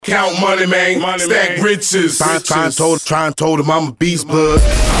Count money, man. Stack riches. Try and told him I'm a beast, bud.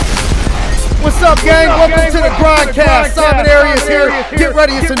 What's up, gang? Welcome to the Grindcast. Simon Arias here. Get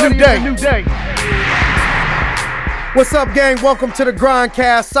ready, it's a new day. What's up, gang? Welcome to the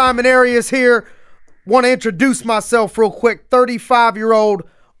Grindcast. Simon Arias here. Want to introduce myself real quick. 35-year-old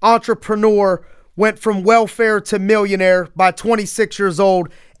entrepreneur. Went from welfare to millionaire by 26 years old.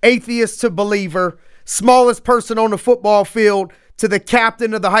 Atheist to believer. Smallest person on the football field to the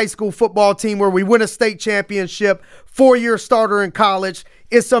captain of the high school football team where we win a state championship. 4-year starter in college.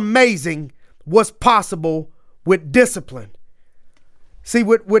 It's amazing what's possible with discipline. See,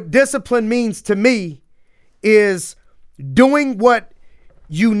 what discipline means to me is doing what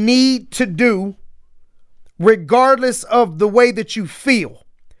you need to do regardless of the way that you feel.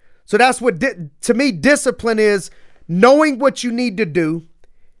 So that's what, to me, discipline is knowing what you need to do,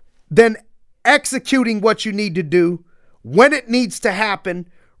 then executing what you need to do when it needs to happen,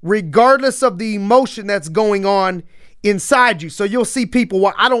 regardless of the emotion that's going on inside you. So you'll see people,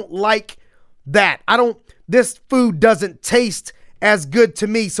 well, I don't like that. This food doesn't taste as good to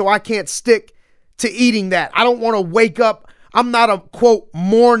me, so I can't stick to eating that. I don't want to wake up. I'm not a, quote,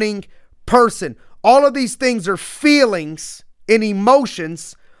 morning person. All of these things are feelings and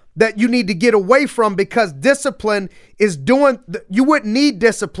emotions that you need to get away from, because discipline is you wouldn't need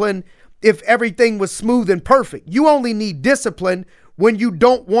discipline if everything was smooth and perfect. You only need discipline when you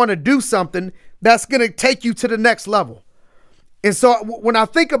don't want to do something that's going to take you to the next level. And so when I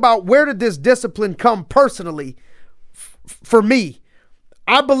think about where did this discipline come personally, for me,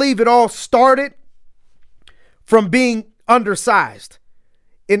 I believe it all started from being undersized.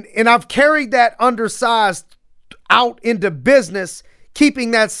 And I've carried that undersized out into business,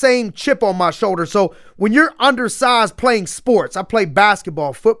 keeping that same chip on my shoulder. So when you're undersized playing sports, I play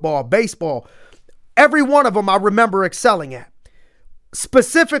basketball, football, baseball, every one of them I remember excelling at.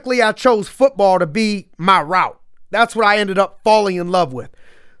 Specifically, I chose football to be my route. That's what I ended up falling in love with.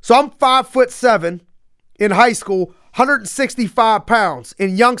 So I'm 5'7" in high school, 165 pounds.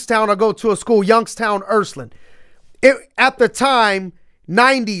 In Youngstown, I go to a school, Youngstown, Ursuline. At the time,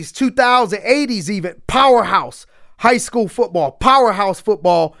 90s, 2000s, 80s even, powerhouse high school football, powerhouse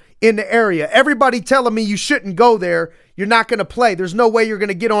football in the area. Everybody telling me you shouldn't go there. You're not going to play. There's no way you're going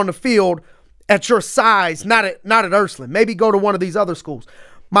to get on the field at your size, not at Ursuline. Maybe go to one of these other schools.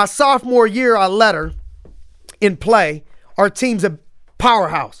 My sophomore year, I led her in play. Our team's a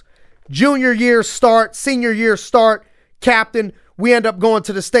powerhouse. Junior year start, senior year start, captain. We end up going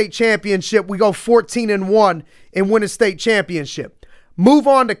to the state championship. We go 14-1 and win a state championship. Move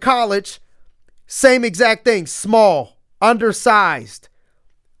on to college. Same exact thing. Small, undersized.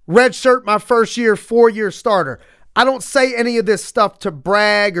 Red shirt my first year, 4-year starter. I don't say any of this stuff to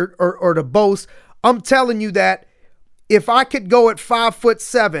brag or to boast. I'm telling you that if I could go at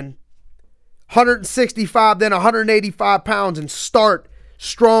 5'7", 165, then 185 pounds and start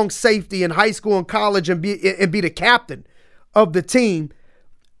strong safety in high school and college and be the captain of the team,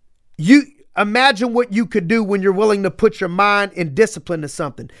 you imagine what you could do when you're willing to put your mind and discipline to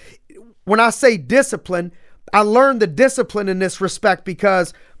something. When I say discipline, I learned the discipline in this respect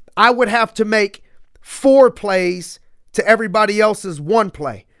because I would have to make 4 plays to everybody else's 1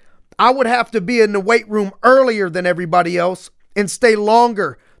 play. I would have to be in the weight room earlier than everybody else and stay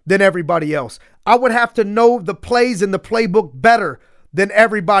longer than everybody else. I would have to know the plays in the playbook better than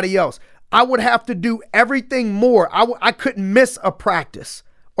everybody else. I would have to do everything more. I couldn't miss a practice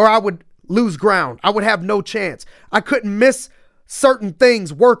or I would lose ground. I would have no chance. I couldn't miss certain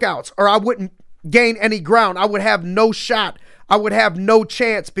things, workouts, or I wouldn't gain any ground. I would have no shot. I would have no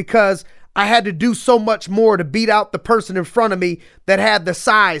chance because I had to do so much more to beat out the person in front of me that had the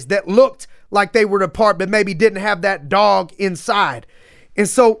size, that looked like they were the part, but maybe didn't have that dog inside. And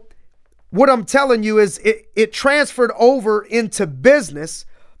so what I'm telling you is it transferred over into business,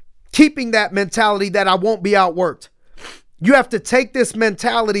 keeping that mentality that I won't be outworked. You have to take this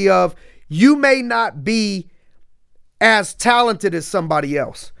mentality of you may not be as talented as somebody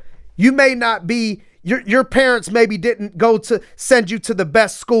else. You may not be, your parents maybe didn't go to send you to the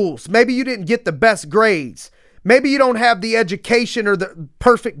best schools. Maybe you didn't get the best grades. Maybe you don't have the education or the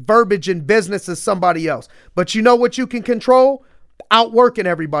perfect verbiage in business as somebody else. But you know what you can control? Outworking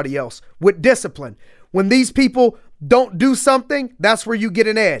everybody else with discipline. When these people don't do something, that's where you get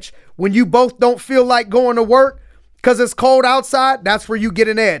an edge. When you both don't feel like going to work because it's cold outside, that's where you get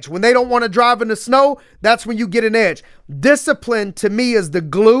an edge. When they don't want to drive in the snow, that's when you get an edge. Discipline to me is the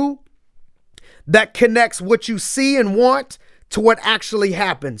glue that connects what you see and want to what actually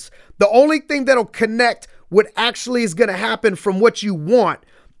happens. The only thing that'll connect what actually is going to happen from what you want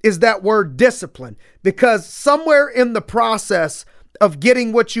is that word discipline, because somewhere in the process of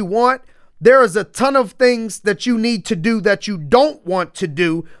getting what you want, there is a ton of things that you need to do that you don't want to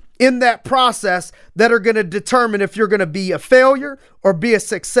do in that process that are going to determine if you're going to be a failure or be a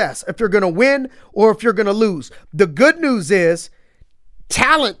success, if you're going to win or if you're going to lose. The good news is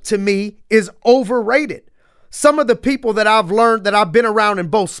talent to me is overrated. Some of the people that I've learned that I've been around in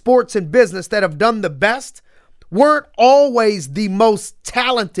both sports and business that have done the best weren't always the most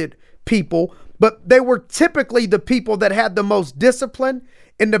talented people, but they were typically the people that had the most discipline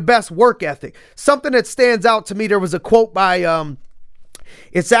and the best work ethic. Something that stands out to me, there was a quote by,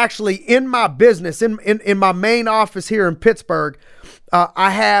 it's actually in my business, in my main office here in Pittsburgh.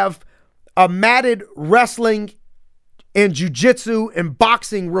 I have a matted wrestling and jiu-jitsu and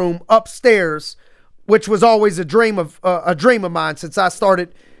boxing room upstairs, which was always a dream of mine since I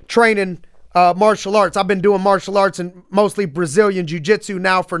started training martial arts. I've been doing martial arts and mostly Brazilian jiu-jitsu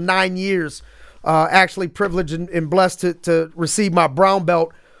now for 9 years. Actually privileged and blessed to receive my brown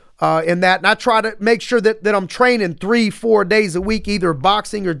belt in that. And I try to make sure that I'm training 3-4 days a week, either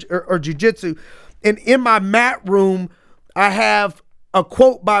boxing or jiu-jitsu. And in my mat room, I have a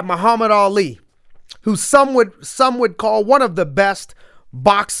quote by Muhammad Ali, who some would call one of the best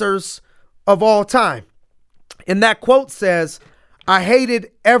boxers of all time. And that quote says, "I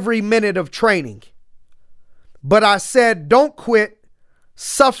hated every minute of training, but I said, don't quit,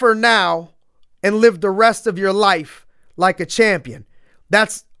 suffer now, and live the rest of your life like a champion."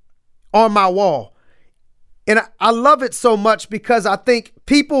 That's on my wall. And I love it so much because I think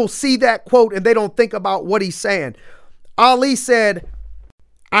people see that quote and they don't think about what he's saying. Ali said,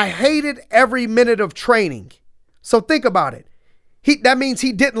 "I hated every minute of training." So think about it. That means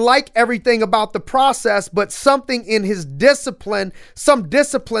he didn't like everything about the process, but something in his discipline, some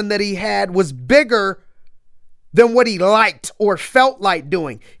discipline that he had was bigger than what he liked or felt like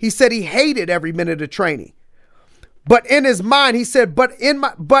doing. He said he hated every minute of training. But in his mind, he said, but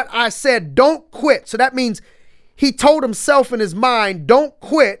I said, don't quit. So that means he told himself in his mind, don't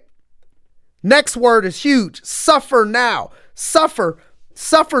quit. Next word is huge. Suffer now.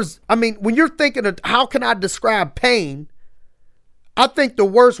 Suffers. I mean, when you're thinking of how can I describe pain, I think the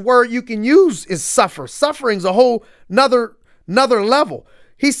worst word you can use is suffer. Suffering's a whole another level.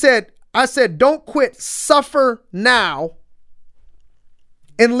 I said, don't quit, suffer now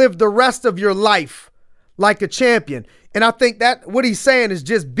and live the rest of your life like a champion. And I think that what he's saying is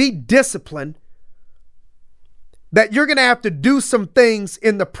just be disciplined, that you're going to have to do some things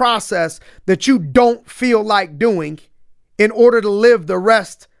in the process that you don't feel like doing in order to live the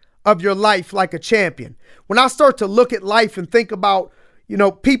rest of your life like a champion. When I start to look at life and think about,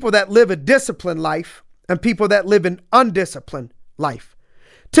 people that live a disciplined life and people that live an undisciplined life,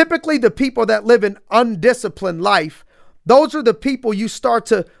 typically the people that live an undisciplined life, those are the people you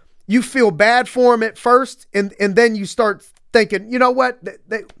feel bad for them at first. And then you start thinking, you know what?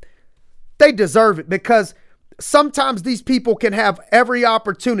 They deserve it, because sometimes these people can have every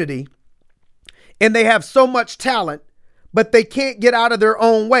opportunity and they have so much talent, but they can't get out of their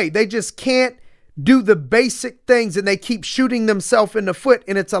own way. They just can't do the basic things and they keep shooting themselves in the foot,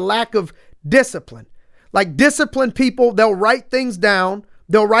 and it's a lack of discipline. Like disciplined people, they'll write things down,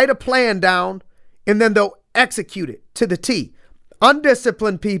 they'll write a plan down, and then they'll execute it to the T.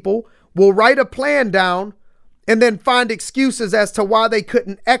 Undisciplined people will write a plan down and then find excuses as to why they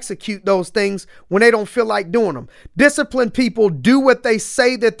couldn't execute those things when they don't feel like doing them. Disciplined people do what they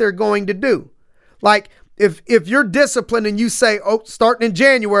say that they're going to do. Like if you're disciplined and you say, starting in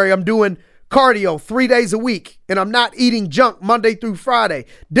January, I'm doing cardio 3 days a week and I'm not eating junk Monday through Friday.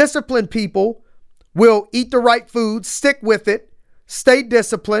 Disciplined people will eat the right food, stick with it, stay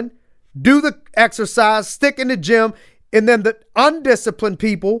disciplined, do the exercise, stick in the gym. And then the undisciplined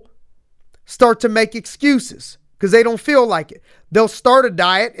people start to make excuses because they don't feel like it. They'll start a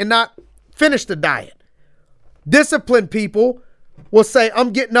diet and not finish the diet. Disciplined people will say,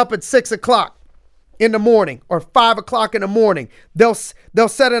 I'm getting up at 6 o'clock in the morning or 5 o'clock in the morning. They'll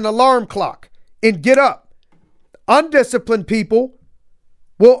set an alarm clock and get up. Undisciplined people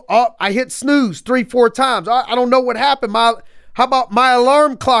will, I hit snooze 3-4 times. I don't know what happened. How about my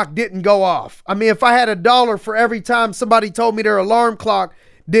alarm clock didn't go off? I mean, if I had $1 for every time somebody told me their alarm clock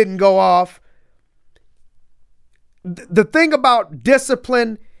didn't go off. The thing about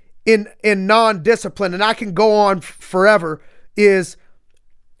discipline in non-discipline, and I can go on forever, is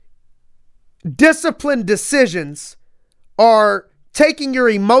disciplined decisions are taking your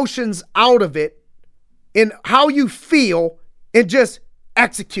emotions out of it and how you feel and just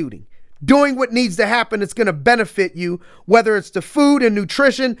executing. Doing what needs to happen that's going to benefit you, whether it's the food and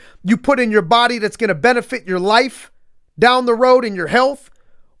nutrition you put in your body that's going to benefit your life down the road and your health,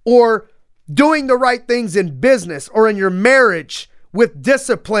 or doing the right things in business or in your marriage with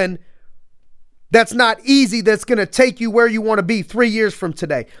discipline that's not easy, that's going to take you where you want to be 3 years from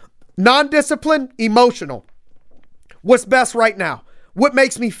today. Non-discipline, emotional. What's best right now? What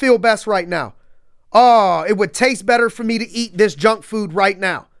makes me feel best right now? Oh, it would taste better for me to eat this junk food right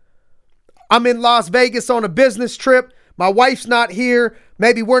now. I'm in Las Vegas on a business trip. My wife's not here.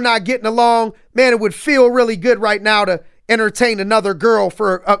 Maybe we're not getting along. Man, it would feel really good right now to entertain another girl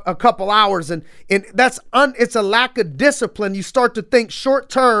for a couple hours. And it's a lack of discipline. You start to think short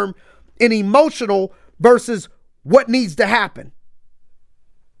term and emotional versus what needs to happen.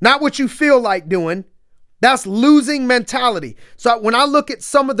 Not what you feel like doing. That's losing mentality. So when I look at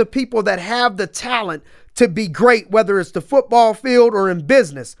some of the people that have the talent to be great, whether it's the football field or in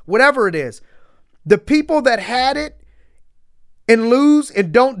business, whatever it is, the people that had it and lose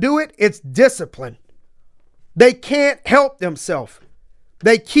and don't do it, it's discipline. They can't help themselves.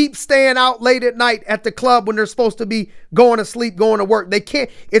 They keep staying out late at night at the club when they're supposed to be going to sleep, going to work. They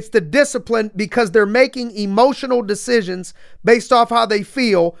can't. It's the discipline because they're making emotional decisions based off how they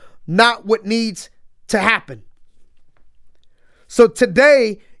feel, not what needs to happen. So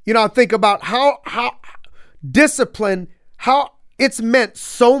today, I think about how discipline, how it's meant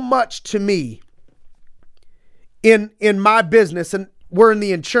so much to me in my business. And we're in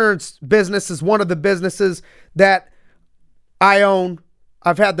the insurance business, is one of the businesses that I own.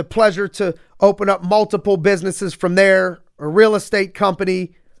 I've had the pleasure to open up multiple businesses from there, a real estate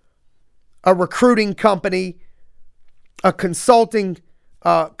company, a recruiting company, a consulting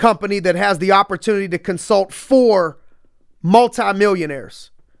company that has the opportunity to consult for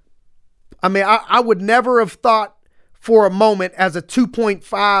multimillionaires. I mean, I would never have thought for a moment as a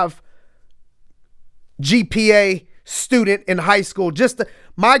 2.5 GPA student in high school.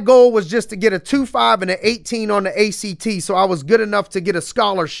 My goal was just to get a 2.5 and an 18 on the ACT, so I was good enough to get a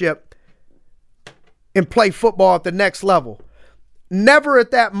scholarship and play football at the next level. Never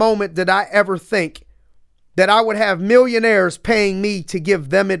at that moment did I ever think that I would have millionaires paying me to give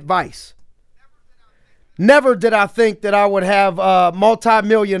them advice. Never did I think that I would have a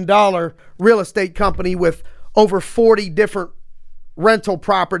multi-million-dollar real estate company with over 40 different rental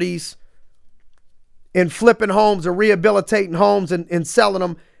properties and flipping homes or rehabilitating homes and selling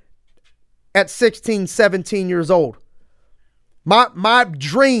them at 16, 17 years old. My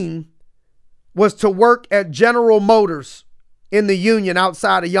dream was to work at General Motors in the Union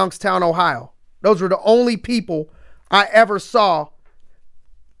outside of Youngstown, Ohio. Those were the only people I ever saw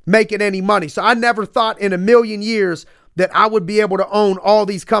making any money. So I never thought in a million years that I would be able to own all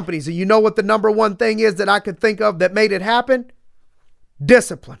these companies. And you know what the number one thing is that I could think of that made it happen?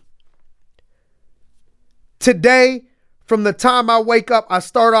 Discipline. Today, from the time I wake up, I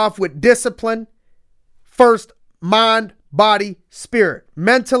start off with discipline. First, mind, body, spirit.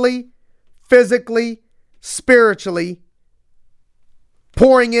 Mentally, physically, spiritually,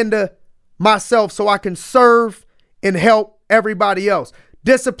 pouring into myself so I can serve and help everybody else.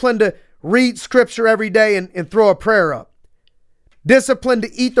 Discipline to read scripture every day and throw a prayer up. Discipline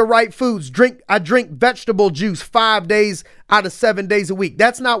to eat the right foods. I drink vegetable juice 5 days out of 7 days a week.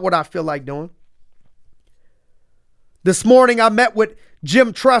 That's not what I feel like doing. This morning I met with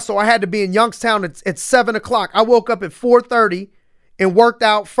Jim Tressel. I had to be in Youngstown at 7 o'clock. I woke up at 4:30 and worked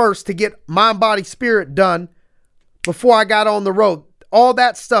out first to get mind, body, spirit done before I got on the road. All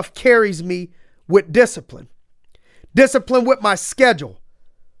that stuff carries me with discipline. Discipline with my schedule.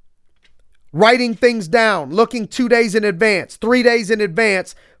 Writing things down, looking 2 days in advance, 3 days in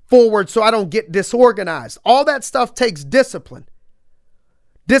advance forward so I don't get disorganized. All that stuff takes discipline.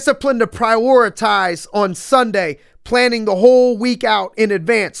 Discipline to prioritize on Sunday, planning the whole week out in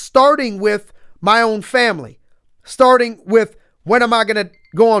advance, starting with my own family, starting with when am I going to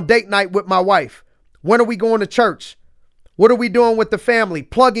go on date night with my wife? When are we going to church? What are we doing with the family?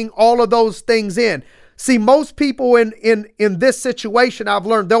 Plugging all of those things in. See, most people in this situation, I've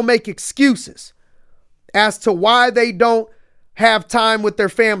learned they'll make excuses as to why they don't have time with their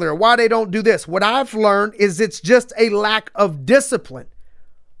family or why they don't do this. What I've learned is it's just a lack of discipline.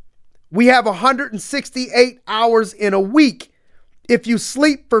 We have 168 hours in a week. If you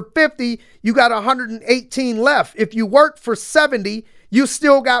sleep for 50, you got 118 left. If you work for 70, you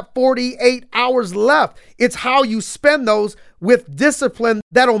still got 48 hours left. It's how you spend those with discipline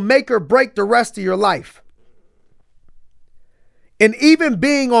that'll make or break the rest of your life. And even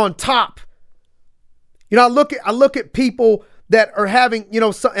being on top, I look at people that are having,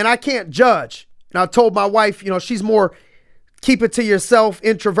 and I can't judge. And I told my wife, she's more keep it to yourself,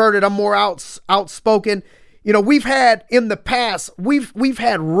 introverted. I'm more outspoken. We've had in the past, we've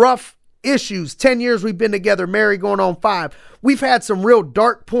had rough issues. 10 years we've been together, married, going on 5. We've had some real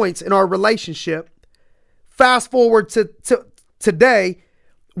dark points in our relationship. Fast forward to today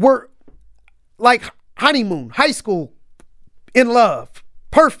were like honeymoon, high school, in love,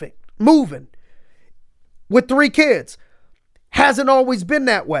 perfect, moving, with 3 kids. Hasn't always been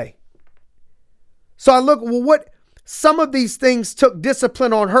that way. So I look, well, what some of these things took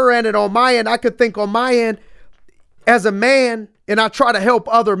discipline on her end and on my end. I could think on my end as a man, and I try to help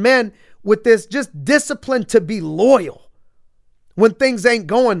other men with this, just discipline to be loyal when things ain't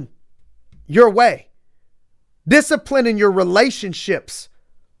going your way. Discipline in your relationships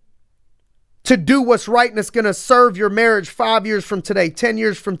to do what's right and it's going to serve your marriage 5 years from today, 10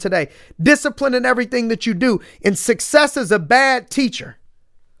 years from today. Discipline in everything that you do. And success is a bad teacher.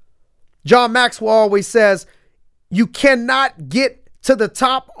 John Maxwell always says, you cannot get to the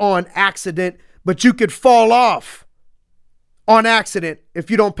top on accident, but you could fall off on accident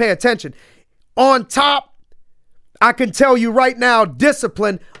if you don't pay attention. On top, I can tell you right now,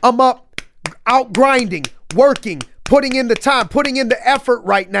 discipline, I'm up, out grinding, working, putting in the time, putting in the effort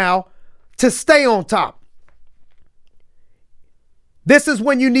right now to stay on top. This is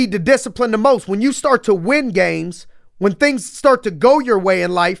when you need to discipline the most. When you start to win games, when things start to go your way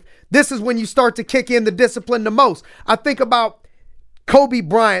in life, this is when you start to kick in the discipline the most. I think about Kobe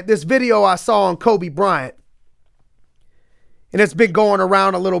Bryant, this video I saw on Kobe Bryant. And it's been going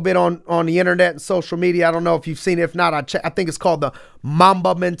around a little bit on the internet and social media. I don't know if you've seen it. If not, I think it's called the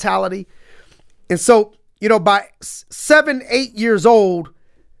Mamba mentality. And so, by 7, 8 years old,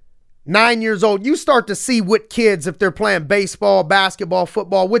 9 years old, you start to see what kids, if they're playing baseball, basketball,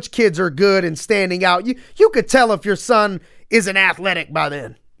 football, which kids are good and standing out. You could tell if your son isn't athletic by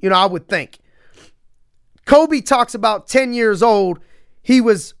then, I would think. Kobe talks about 10 years old, he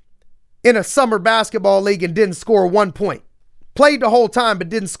was in a summer basketball league and didn't score 1 point. Played the whole time, but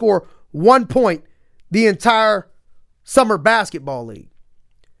didn't score 1 point the entire summer basketball league.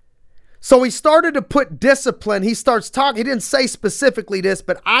 So he started to put discipline. He starts talking. He didn't say specifically this,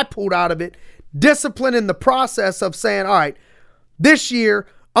 but I pulled out of it discipline in the process of saying, all right, this year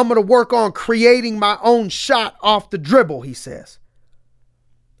I'm going to work on creating my own shot off the dribble, he says.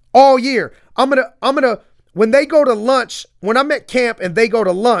 All year. I'm going to, when they go to lunch, when I'm at camp and they go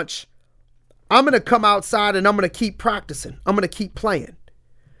to lunch, I'm going to come outside and I'm going to keep practicing. I'm going to keep playing.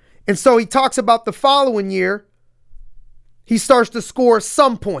 And so he talks about the following year, he starts to score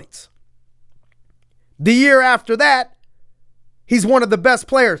some points. The year after that, he's one of the best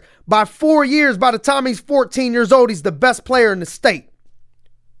players. By 4 years, by the time he's 14 years old, he's the best player in the state.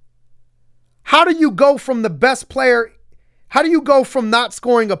 How do you go from the best player? How do you go from not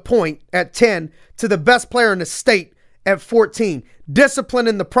scoring a point at 10 to the best player in the state at 14? Discipline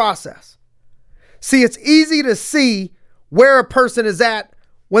in the process. See, it's easy to see where a person is at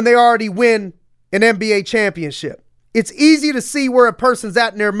when they already win an NBA championship. It's easy to see where a person's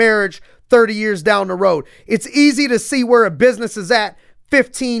at in their marriage 30 years down the road. It's easy to see where a business is at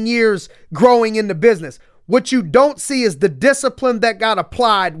 15 years growing in the business. What you don't see is the discipline that got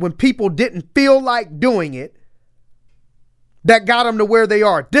applied when people didn't feel like doing it that got them to where they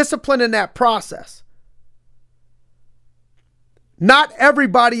are. Discipline in that process. Not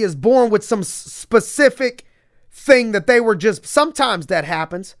everybody is born with some specific thing that they were just, sometimes that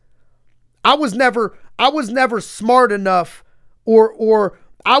happens. I was never smart enough or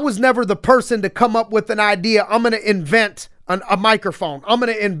I was never the person to come up with an idea. I'm going to invent a microphone.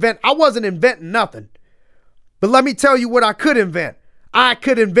 I wasn't inventing nothing. But let me tell you what I could invent. I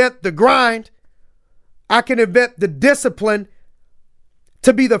could invent the grind. I can invent the discipline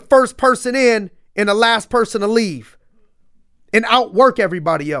to be the first person in and the last person to leave and outwork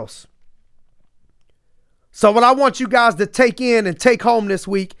everybody else. So what I want you guys to take in and take home this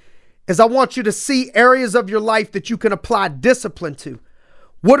week is I want you to see areas of your life that you can apply discipline to.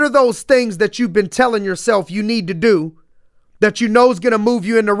 What are those things that you've been telling yourself you need to do that you know is going to move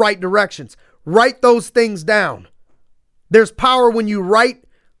you in the right directions? Write those things down. There's power when you write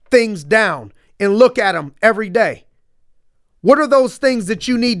things down and look at them every day. What are those things that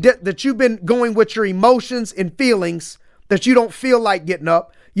you need, that you've been going with your emotions and feelings that you don't feel like getting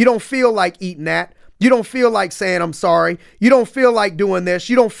up? You don't feel like eating that. You don't feel like saying, I'm sorry. You don't feel like doing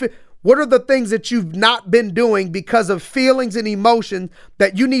this. What are the things that you've not been doing because of feelings and emotion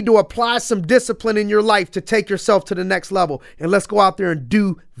that you need to apply some discipline in your life to take yourself to the next level? And let's go out there and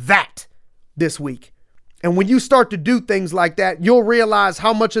do that this week. And when you start to do things like that, you'll realize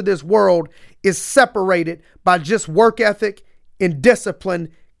how much of this world is separated by just work ethic and discipline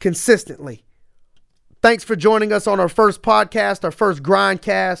consistently. Thanks for joining us on our first podcast, our first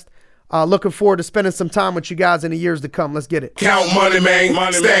grindcast. Looking forward to spending some time with you guys in the years to come. Let's get it. Count money,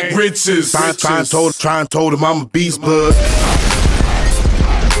 man. Stack riches. Trying told him I'm a beast, bud.